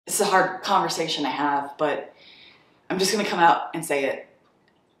It's a hard conversation to have, but I'm just gonna come out and say it.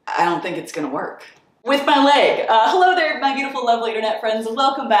 I don't think it's gonna work. With my leg. Hello there, my beautiful, lovely internet friends, and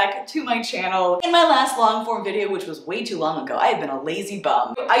welcome back to my channel. In my last long form video, which was way too long ago, I have been a lazy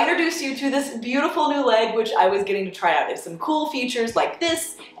bum. I introduced you to this beautiful new leg, which I was getting to try out. There's some cool features like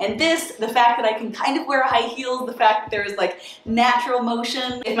this and this, the fact that I can kind of wear high heels, the fact that there is like natural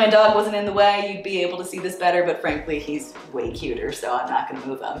motion. If my dog wasn't in the way, you'd be able to see this better, but frankly, he's way cuter, so I'm not gonna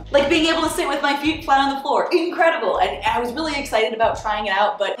move him. Like being able to sit with my feet flat on the floor, incredible. And I was really excited about trying it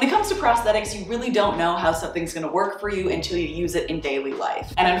out, but when it comes to prosthetics, you really don't know how something's gonna work for you until you use it in daily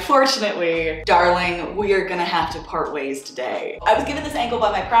life. And unfortunately, darling, we are gonna have to part ways today. I was given this ankle by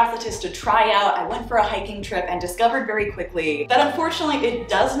my prosthetist to try out. I went for a hiking trip and discovered very quickly that unfortunately it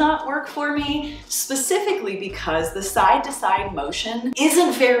does not work for me, specifically because the side-to-side motion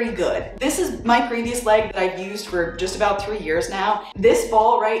isn't very good. This is my previous leg that I've used for just about 3 years now. This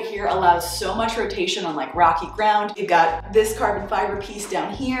ball right here allows so much rotation on like rocky ground. You've got this carbon fiber piece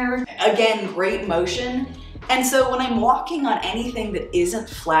down here. Again, great motion. And so when I'm walking on anything that isn't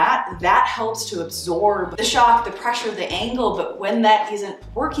flat, that helps to absorb the shock, the pressure, the angle, but when that isn't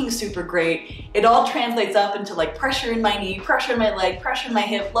working super great, it all translates up into like pressure in my knee, pressure in my leg, pressure in my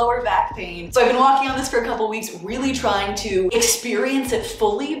hip, lower back pain. So I've been walking on this for a couple weeks, really trying to experience it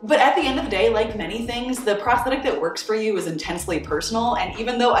fully. But at the end of the day, like many things, the prosthetic that works for you is intensely personal. And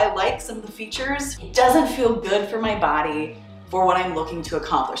even though I like some of the features, it doesn't feel good for my body for what I'm looking to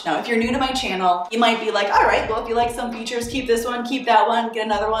accomplish. Now, if you're new to my channel, you might be like, all right, well, if you like some features, keep this one, keep that one, get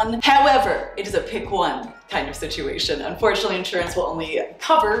another one. However, it is a pick one kind of situation. Unfortunately, insurance will only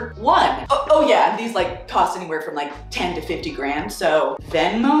cover one. Oh yeah, and these like cost anywhere from like 10 to 50 grand, so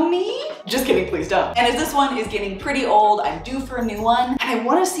Venmo me? Just kidding, please don't. And as this one is getting pretty old, I'm due for a new one, and I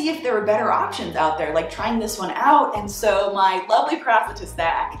wanna see if there are better options out there, like trying this one out. And so my lovely prosthetist,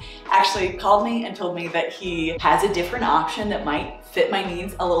 Zach, actually called me and told me that he has a different option that might fit my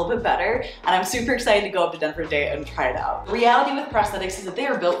needs a little bit better, and I'm super excited to go up to Denver today and try it out. The reality with prosthetics is that they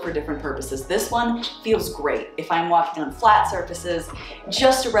are built for different purposes. This one feels great if I'm walking on flat surfaces,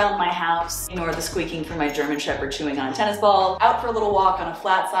 just around my house, ignore the squeaking from my German Shepherd chewing on a tennis ball, out for a little walk on a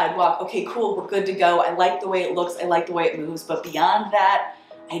flat sidewalk, okay, cool, we're good to go. I like the way it looks, I like the way it moves, but beyond that,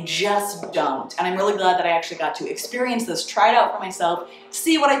 I just don't. And I'm really glad that I actually got to experience this, try it out for myself,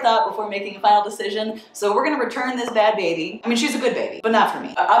 see what I thought before making a final decision. So we're gonna return this bad baby. I mean, she's a good baby, but not for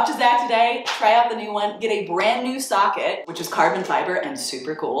me. Up to Zach today, try out the new one, get a brand new socket, which is carbon fiber and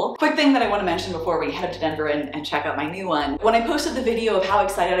super cool. Quick thing that I wanna mention before we head up to Denver and check out my new one. When I posted the video of how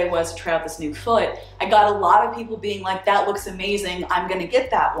excited I was to try out this new foot, I got a lot of people being like, that looks amazing, I'm gonna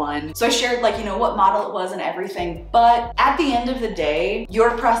get that one. So I shared like, you know, what model it was and everything, but at the end of the day,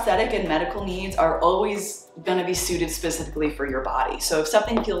 your prosthetic and medical needs are always gonna be suited specifically for your body. So if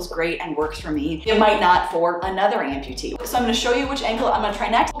something feels great and works for me, it might not for another amputee. So I'm gonna show you which ankle I'm gonna try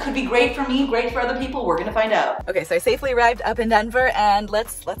next. Could be great for me, great for other people. We're gonna find out. Okay, so I safely arrived up in Denver, and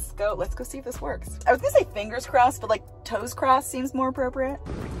let's go see if this works. I was gonna say fingers crossed, but like toes crossed seems more appropriate.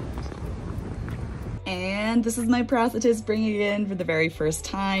 And this is my prosthetist bringing it in for the very first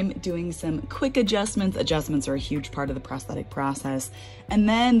time, doing some quick adjustments. Adjustments are a huge part of the prosthetic process. And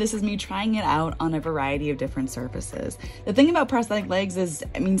then this is me trying it out on a variety of different surfaces. The thing about prosthetic legs is,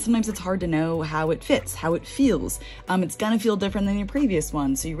 I mean, sometimes it's hard to know how it fits, how it feels. It's gonna feel different than your previous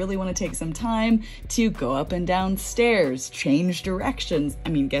one. So you really wanna take some time to go up and down stairs, change directions. I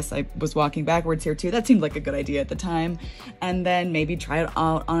mean, guess I was walking backwards here too. That seemed like a good idea at the time. And then maybe try it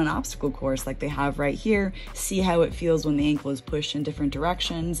out on an obstacle course like they have right here, see how it feels when the ankle is pushed in different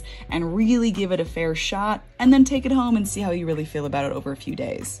directions, and really give it a fair shot, and then take it home and see how you really feel about it over a few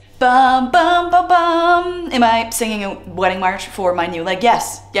days. Bum, bum, bum, bum. Am I singing a wedding march for my new leg?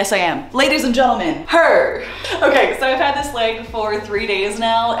 Yes, yes I am. Ladies and gentlemen, her. Okay, so I've had this leg for 3 days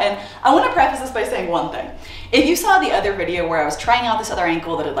now, and I want to preface this by saying one thing. If you saw the other video where I was trying out this other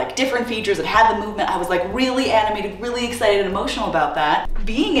ankle that had like different features, it had the movement, I was like really animated, really excited and emotional about that.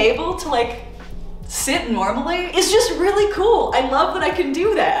 Being able to like sit normally is just really cool. I love that I can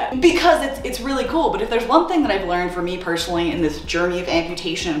do that because it's really cool. But if there's one thing that I've learned for me personally in this journey of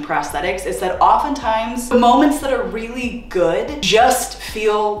amputation and prosthetics, is that oftentimes the moments that are really good just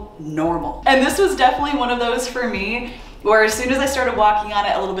feel normal. And this was definitely one of those for me, where as soon as I started walking on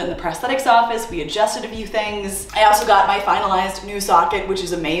it a little bit in the prosthetics office, we adjusted a few things. I also got my finalized new socket, which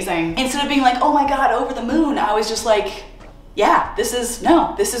is amazing. Instead of being like, oh my God, over the moon, I was just like, yeah, this is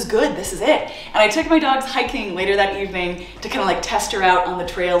good, this is it. And I took my dogs hiking later that evening to kind of like test her out on the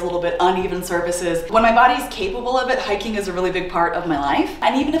trails, a little bit uneven surfaces. When my body's capable of it, hiking is a really big part of my life.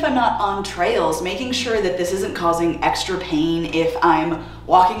 And even if I'm not on trails, making sure that this isn't causing extra pain if I'm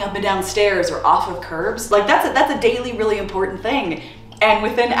walking up and down stairs or off of curbs, like that's a daily really important thing. And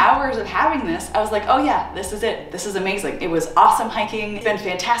within hours of having this, I was like, oh yeah, this is it. This is amazing. It was awesome hiking. It's been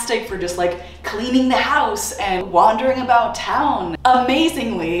fantastic for just like cleaning the house and wandering about town.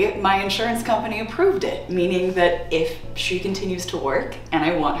 Amazingly, my insurance company approved it, meaning that if she continues to work and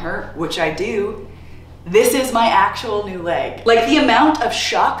I want her, which I do, this is my actual new leg. Like the amount of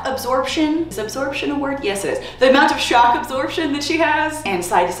shock absorption, is absorption a word? Yes, it is. The amount of shock absorption that she has and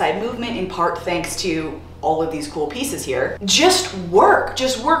side to side movement, in part thanks to all of these cool pieces here, just work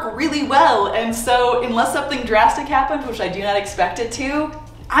really well. And so unless something drastic happens, which I do not expect it to,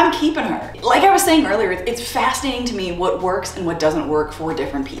 I'm keeping her. Like I was saying earlier, it's fascinating to me what works and what doesn't work for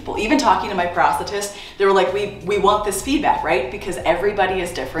different people. Even talking to my prosthetist, they were like, we want this feedback, right? Because everybody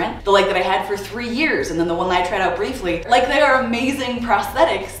is different. The leg that I had for 3 years and then the one that I tried out briefly, like they are amazing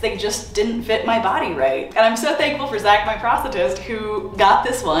prosthetics, they just didn't fit my body right. And I'm so thankful for Zach, my prosthetist, who got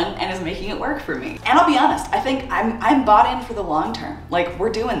this one and is making it work for me. And I'll be honest, I think I'm bought in for the long term. Like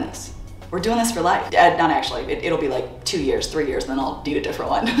we're doing this. We're doing this for life. Not actually, it'll be like 2 years, 3 years, then I'll need a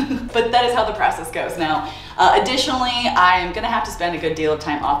different one. But that is how the process goes now. Additionally, I'm gonna have to spend a good deal of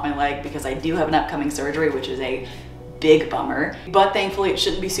time off my leg because I do have an upcoming surgery, which is a big bummer, but thankfully it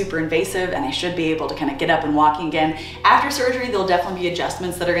shouldn't be super invasive and I should be able to kind of get up and walking again. After surgery, there'll definitely be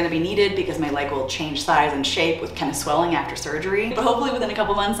adjustments that are going to be needed because my leg will change size and shape with kind of swelling after surgery. But hopefully within a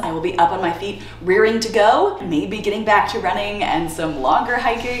couple months, I will be up on my feet, rearing to go, maybe getting back to running and some longer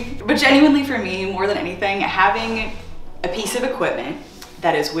hiking. But genuinely for me, more than anything, having a piece of equipment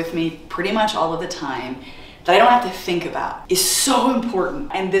that is with me pretty much all of the time that I don't have to think about is so important.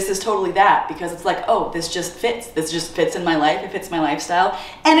 And this is totally that, because it's like, oh, this just fits in my life, it fits my lifestyle,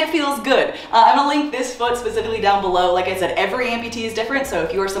 and it feels good. I'm gonna link this foot specifically down below. Like I said, every amputee is different, so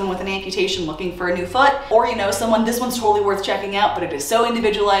if you are someone with an amputation looking for a new foot, or you know someone, this one's totally worth checking out, but it is so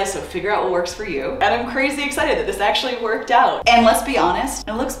individualized, so figure out what works for you. And I'm crazy excited that this actually worked out. And let's be honest,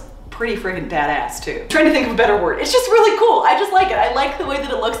 it looks pretty friggin' badass too. I'm trying to think of a better word. It's just really cool. I just like it. I like the way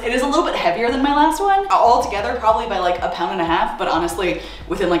that it looks. It is a little bit heavier than my last one. Altogether, probably by like 1.5 pounds, but honestly,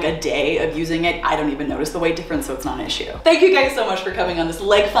 within like a day of using it, I don't even notice the weight difference, so it's not an issue. Thank you guys so much for coming on this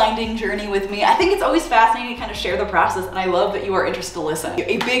leg finding journey with me. I think it's always fascinating to kind of share the process, and I love that you are interested to listen.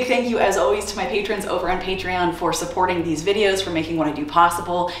 A big thank you, as always, to my patrons over on Patreon for supporting these videos, for making what I do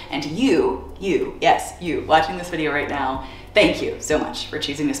possible, and to you, yes, you, watching this video right now. Thank you so much for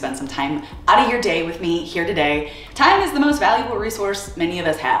choosing to spend some time out of your day with me here today. Time is the most valuable resource many of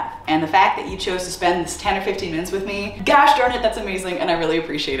us have. And the fact that you chose to spend this 10 or 15 minutes with me, gosh darn it, that's amazing, and I really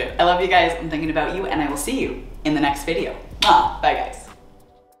appreciate it. I love you guys, I'm thinking about you, and I will see you in the next video. Bye guys.